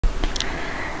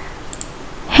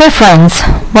Hey friends,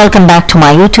 welcome back to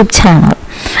my YouTube channel.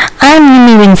 I'm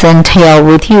Mimi Vincent here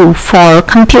with you for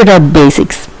Computer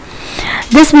Basics.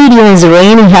 This video is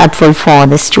really helpful for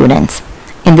the students.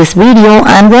 In this video,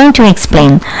 I'm going to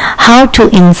explain how to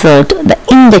insert the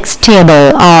index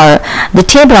table or the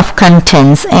table of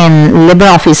contents in Libre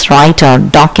Office Writer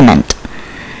document.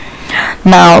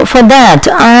 Now for that,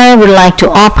 I would like to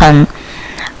open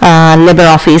Libre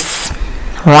Office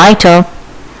Writer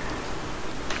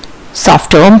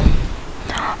software.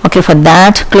 Okay, for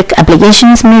that click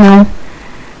Applications menu,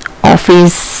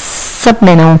 Office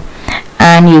submenu,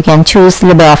 and you can choose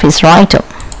Libre Office Writer.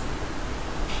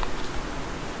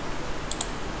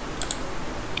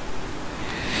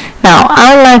 Now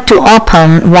I would like to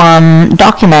open one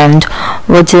document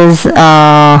which is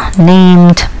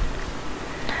named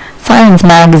Science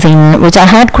Magazine, which I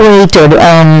had created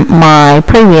in my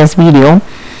previous video.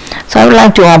 So I would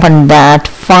like to open that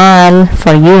file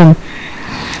for you.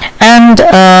 And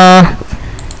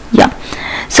yeah,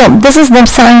 so this is the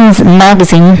Science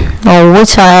Magazine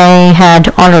which I had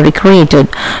already created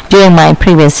during my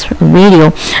previous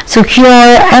video. So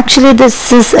here actually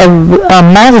this is a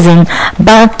magazine,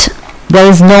 but there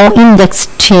is no index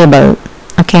table.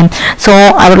 Okay, so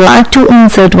I would like to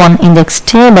insert one index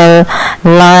table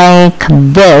like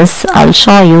this. I'll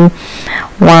show you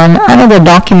another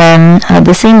document,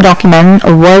 the same document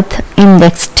with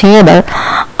index table.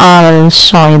 I'll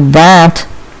show you that.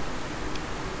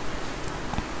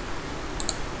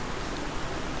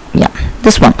 Yeah,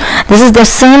 this one. This is the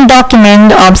same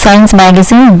document of Science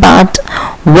Magazine but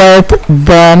with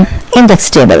the index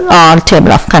table or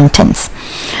table of contents.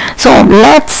 So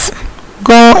let's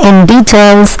go in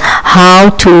details how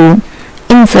to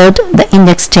insert the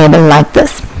index table like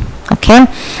this. Okay,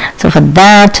 so for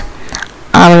that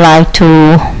I would like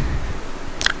to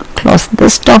close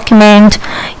this document.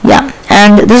 Yeah,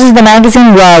 and this is the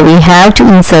magazine where we have to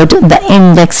insert the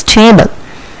index table.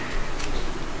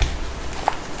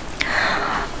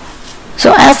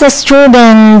 So as a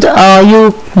student,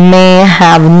 you may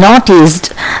have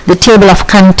noticed the table of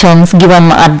contents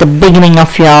given at the beginning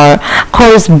of your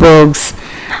course books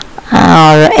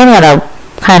or any other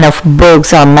kind of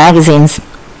books or magazines.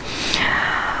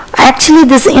 Actually,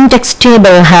 this index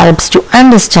table helps to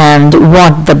understand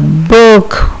what the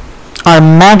book or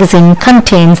magazine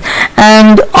contains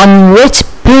and on which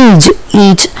page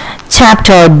each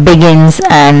chapter begins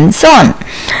and so on.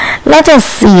 Let us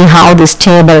see how this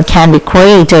table can be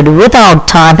created without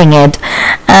typing it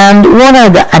and what are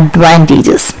the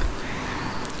advantages.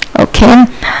 Okay,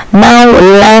 now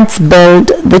let's build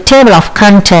the table of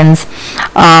contents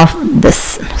of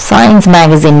this Science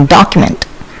Magazine document.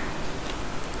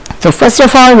 So first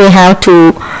of all, we have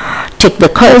to take the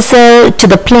cursor to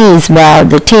the place where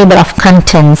the table of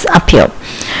contents appear.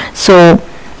 So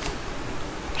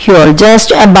here,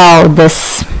 just above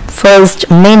this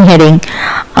first main heading,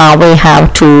 we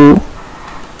have to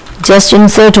just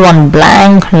insert one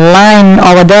blank line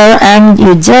over there, and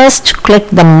you just click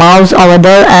the mouse over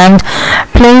there and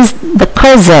place the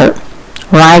cursor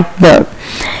right there.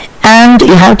 And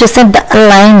you have to set the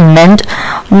alignment.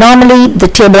 Normally the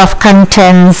table of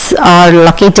contents are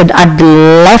located at the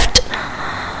left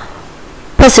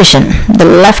position, the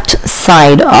left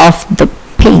side of the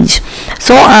page.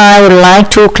 So I would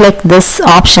like to click this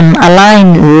option,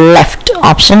 align left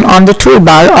option, on the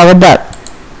toolbar over there.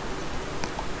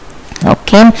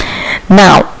 Okay,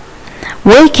 now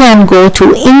we can go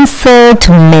to insert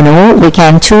menu. We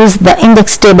can choose the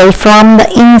index table from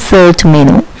the insert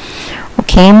menu.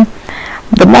 Okay,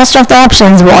 the most of the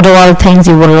options, whatever things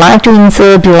you would like to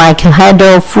insert, like a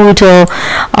header, footer,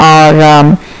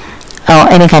 or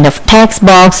any kind of text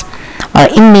box or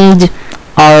image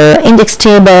or index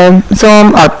table,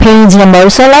 so or page number,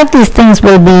 so like these things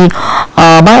will be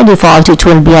by default it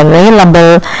will be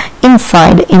available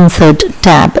inside insert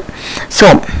tab.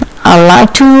 So I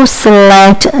like to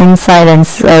select inside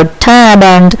insert tab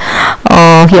and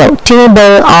here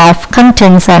table of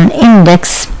contents and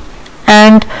index,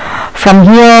 and from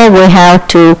here we have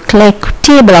to click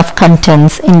table of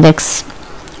contents index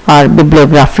or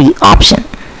bibliography option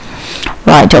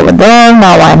right over there.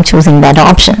 Now I'm choosing that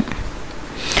option.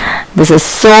 This is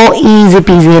so easy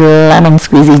peasy lemon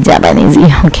squeezy Japanese.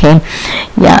 Okay,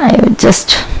 yeah, I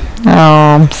just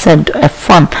said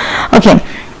fun. Okay,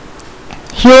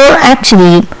 here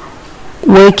actually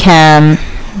we can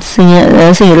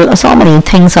see so many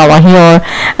things over here,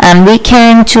 and we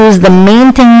can choose the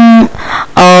main thing,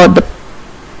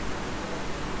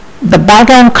 the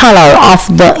background color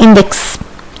of the index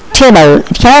table.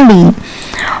 It can be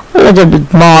a little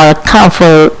bit more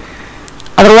colorful.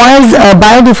 Otherwise,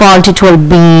 by default, it will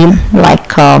be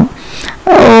like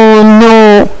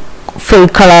no fill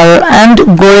color and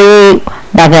gray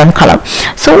background color.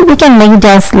 So we can make it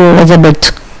as a little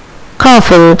bit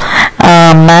colorful,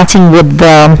 matching with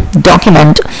the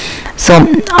document. So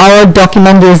our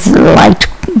document is light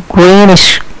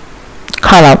greenish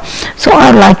color, so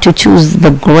I like to choose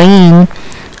the green.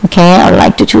 Okay, I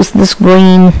like to choose this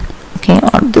green. Okay,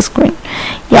 or this green.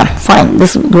 Yeah, fine,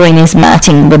 this green is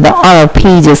matching with the other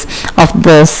pages of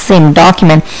the same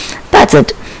document. That's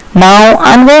it. Now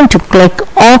I'm going to click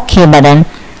OK button.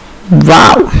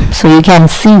 Wow, so you can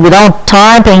see without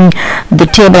typing the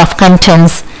table of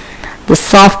contents, the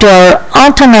software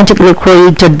automatically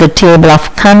created the table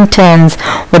of contents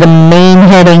with the main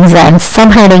headings and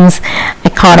subheadings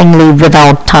accordingly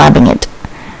without typing it.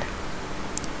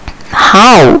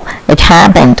 How it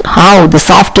happened, how the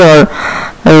software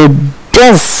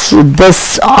does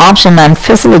this option and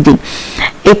facility.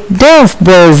 It does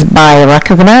this by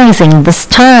recognizing the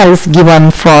styles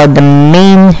given for the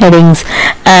main headings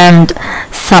and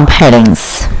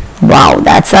subheadings. Wow,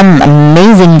 that's an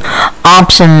amazing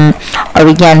option, or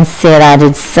we can say that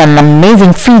it's an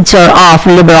amazing feature of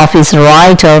LibreOffice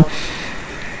Writer.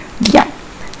 Yeah,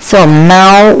 so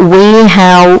now we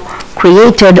have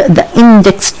created the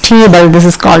index table. This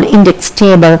is called index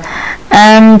table,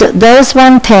 and there's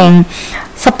one thing.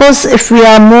 Suppose if we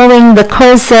are moving the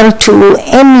cursor to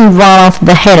any one of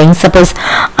the headings, suppose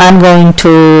I'm going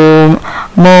to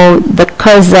move the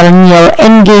cursor near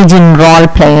engage in role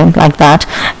play, like that.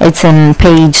 It's in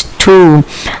page 2.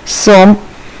 So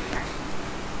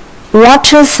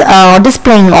what is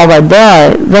displaying over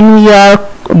there when we are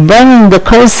bringing the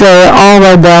cursor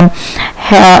over the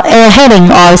heading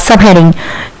or subheading?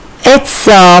 It's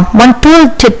one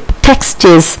tooltip text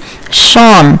is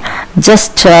shown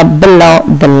just below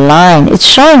the line. It's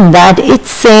showing that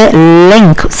it's a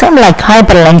link, something like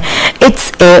hyperlink.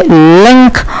 It's a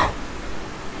link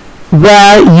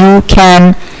where you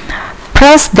can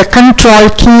press the control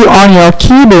key on your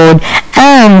keyboard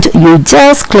and you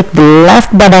just click the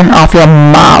left button of your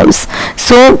mouse.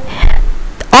 So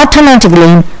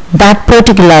automatically that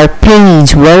particular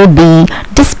page will be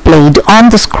displayed on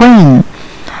the screen.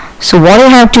 So what you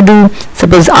have to do,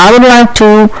 suppose I would like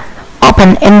to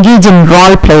open engage in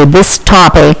role play, this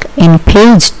topic in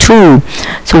page 2.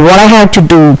 So what I have to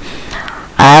do,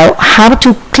 I have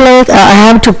to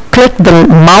click the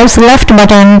mouse left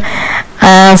button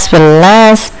as well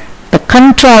as the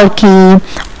control key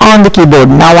on the keyboard.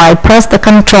 Now I press the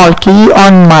control key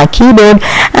on my keyboard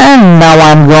and now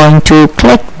I'm going to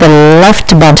click the left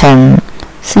button.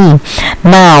 See,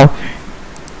 now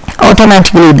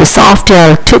automatically the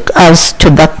software took us to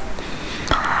the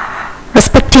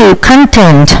respective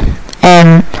content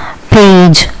in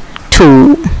page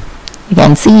 2. You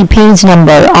can see page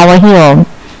number over here.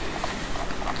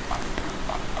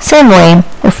 Same way,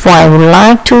 if I would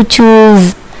like to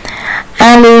choose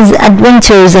Alice's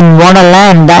Adventures in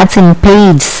Wonderland, that's in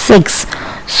page 6.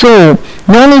 So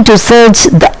no need to search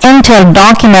the entire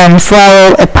document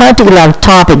for a particular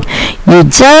topic. You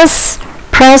just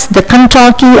press the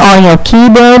control key on your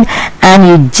keyboard and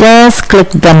you just click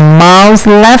the mouse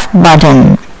left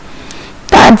button.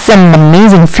 That's an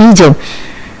amazing feature.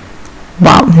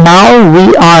 Wow, now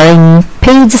we are in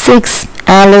page 6,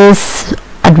 Alice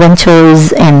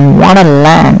Adventures in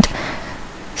Wonderland.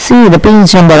 See the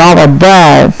page number over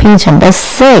there, page number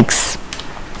 6.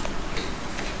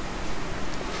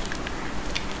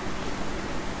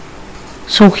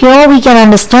 So here we can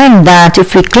understand that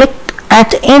if we click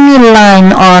at any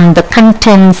line on the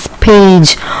contents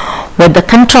page with the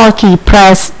control key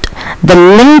pressed, the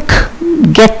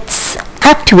link gets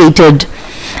activated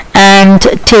and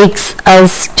takes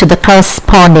us to the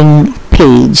corresponding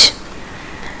page.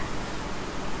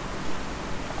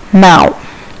 Now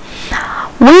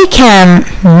we can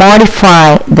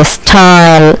modify the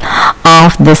style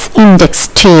of this index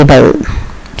table,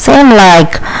 same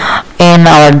like in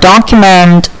our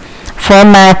document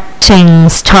formatting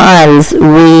styles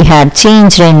we had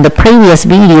changed in the previous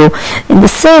video. In the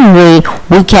same way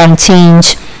we can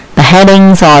change the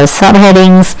headings or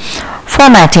subheadings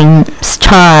formatting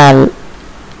style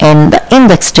in the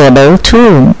index table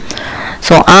too.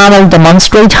 So I will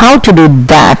demonstrate how to do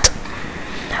that.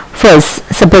 First,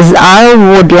 suppose I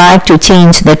would like to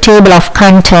change the table of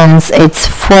contents, its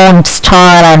font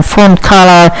style and font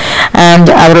color, and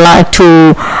I would like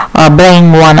to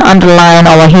bring one underline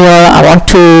over here. I want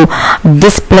to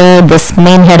display this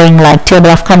main heading like table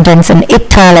of contents in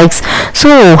italics.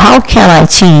 So how can I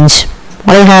change?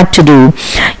 What you have to do,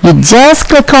 you just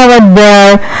click over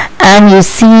there and you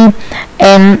see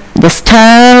in the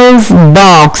styles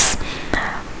box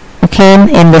Okay,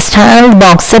 in the style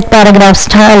box, set paragraph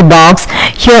style box,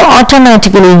 here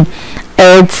automatically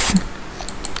it's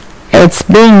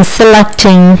being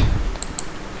selecting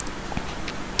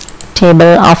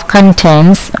table of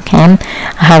contents. Okay,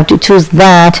 I have to choose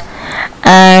that,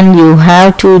 and you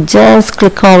have to just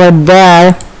click over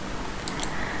there.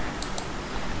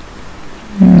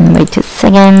 Wait a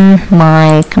second,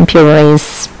 my computer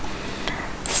is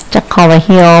stuck over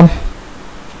here.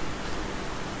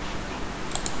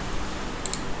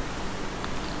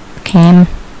 Okay,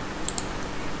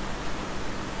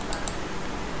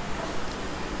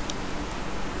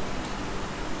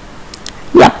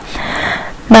 yeah.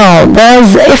 Now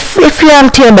there's, if your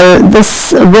table,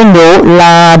 this window,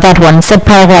 that one, set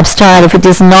paragraph style, if it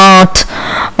is not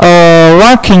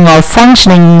working or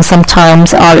functioning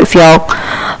sometimes, or if your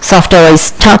software is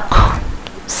stuck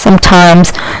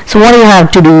sometimes, so what do you have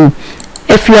to do?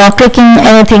 If you are clicking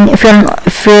anything, if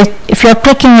you're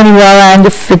clicking anywhere and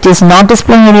if it is not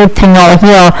displaying anything over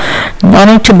here, no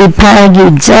need to be panicked.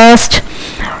 You just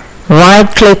right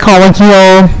click over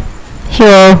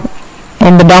here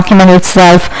in the document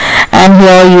itself, and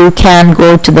here you can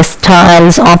go to the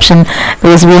styles option,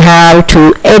 because we have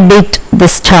to edit the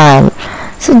style.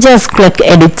 So just click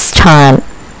edit style.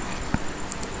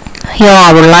 Here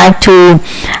I would like to,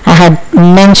 I had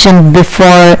mentioned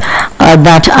before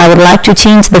that I would like to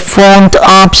change the font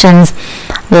options,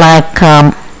 like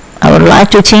I would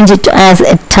like to change it as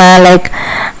italic,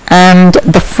 and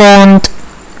the font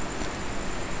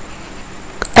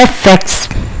effects,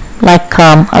 like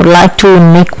I would like to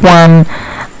make one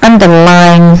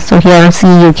underline. So here,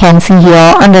 see, you can see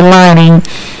here underlining,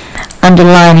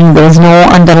 there is no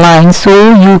underline,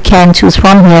 so you can choose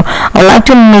from here. I would like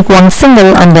to make one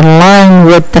single underline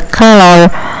with the color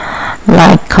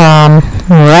like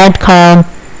red color.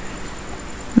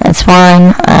 That's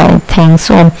fine, I think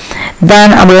so.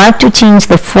 Then I would like to change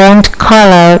the font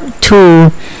color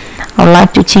to, I would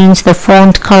like to change the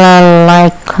font color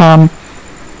like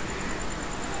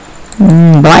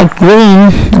bright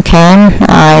green. Okay,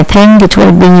 I think it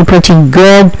will be pretty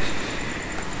good.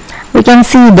 We can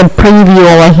see the preview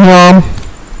over here.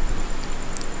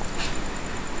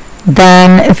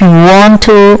 Then if you want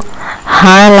to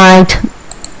highlight,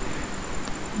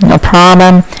 no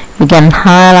problem, you can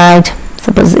highlight.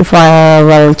 Suppose if I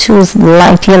will choose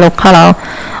light yellow color.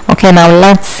 Okay, now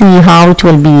let's see how it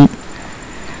will be.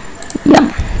 Yeah,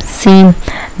 see,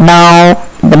 now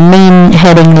the main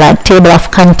heading, like table of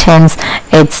contents,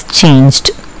 it's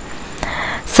changed.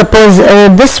 Suppose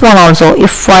this one also,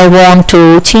 if I want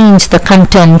to change the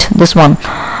content, this one,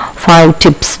 5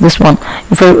 tips, this one,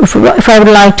 if I would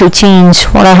like to change,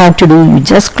 what I have to do, you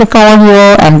just click over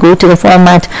here and go to the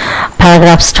format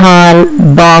paragraph style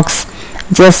box,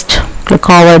 just click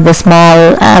over the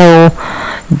small arrow,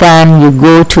 then you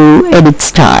go to edit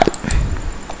style.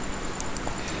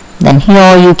 Then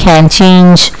here you can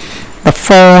change the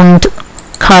font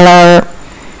color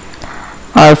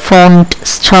or font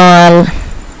style.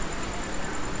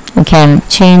 You can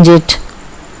change it.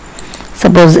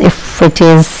 Suppose if it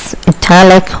is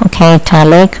italic, okay,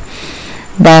 italic.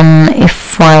 Then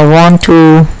if I want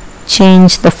to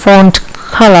change the font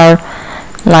color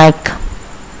like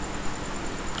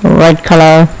red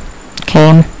color,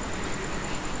 okay,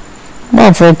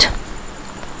 that's it.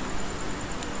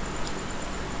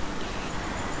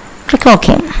 Click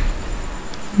OK.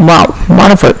 Wow,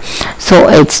 wonderful. So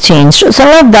it's changed. So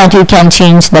like that, you can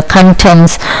change the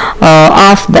contents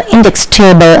of the index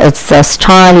table. It's a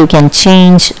style you can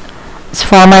change. It's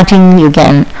formatting, you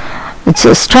can, it's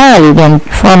a style you can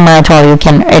format or you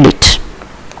can edit.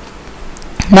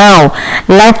 Now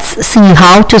let's see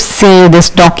how to save this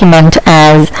document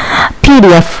as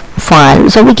PDF file.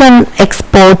 So we can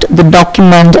export the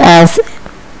document as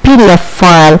PDF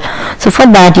file. So for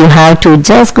that you have to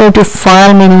just go to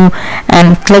file menu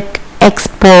and click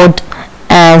export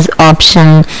as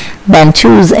option, then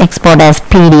choose export as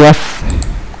PDF.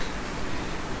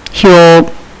 Here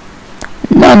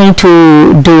no need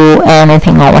to do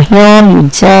anything over here, you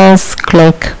just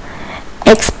click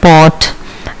export,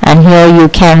 and here you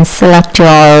can select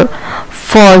your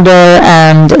folder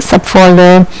and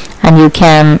subfolder, and you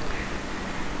can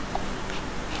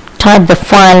type the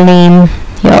file name.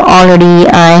 Here already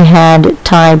I had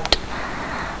typed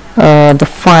the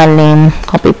file name,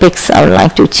 copy pics. I would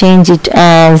like to change it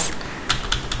as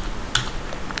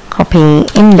copy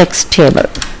index table.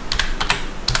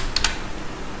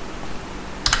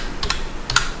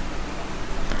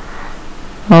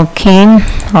 Okay,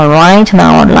 alright,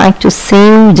 now I'd like to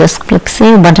save. Just click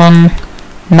save button.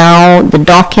 Now the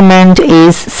document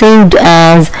is saved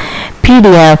as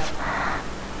PDF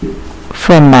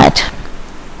format.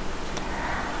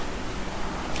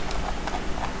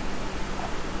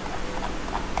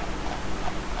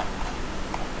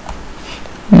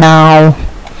 Now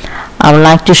I would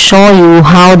like to show you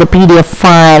how the PDF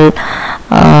file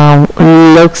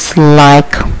looks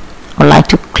like. I would like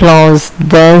to close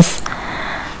this.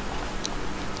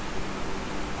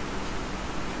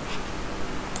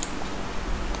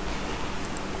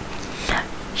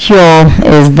 Here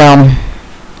is the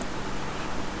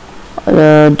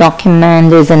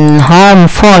document is in home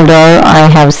folder. I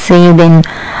have saved in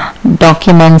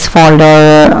documents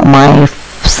folder. My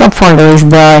subfolder is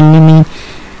the enemy.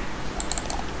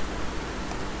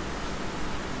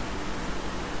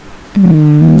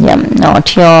 Yeah, not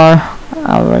here.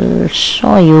 I will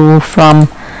show you from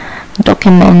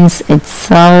documents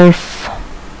itself,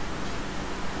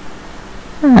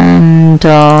 and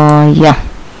yeah,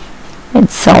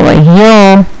 it's over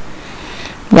here.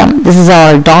 Yeah, this is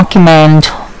our document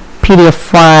PDF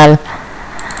file.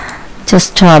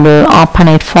 Just I will open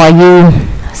it for you.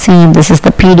 See, this is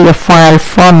the PDF file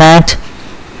format.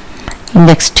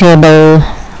 Index table,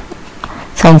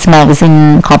 Science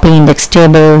Magazine copy index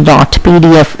table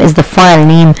 .pdf is the file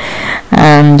name,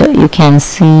 and you can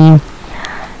see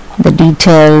the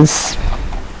details.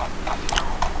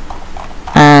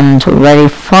 And very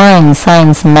fine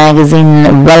Science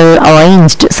Magazine, well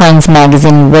arranged Science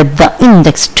Magazine with the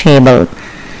index table.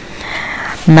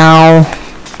 Now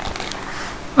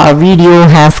our video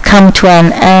has come to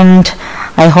an end.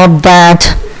 I hope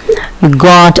that you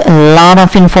got a lot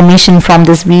of information from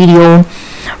this video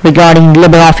regarding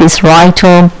LibreOffice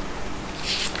Writer.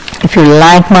 If you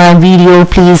like my video,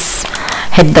 please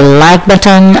hit the like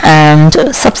button and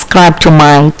subscribe to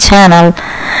my channel,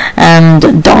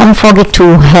 and don't forget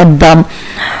to hit the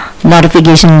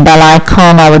notification bell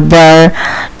icon over there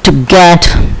to get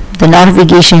the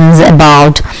notifications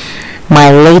about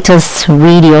my latest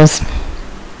videos.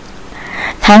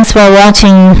 Thanks for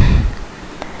watching.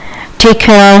 Take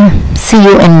care. See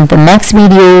you in the next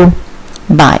video.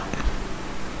 Bye.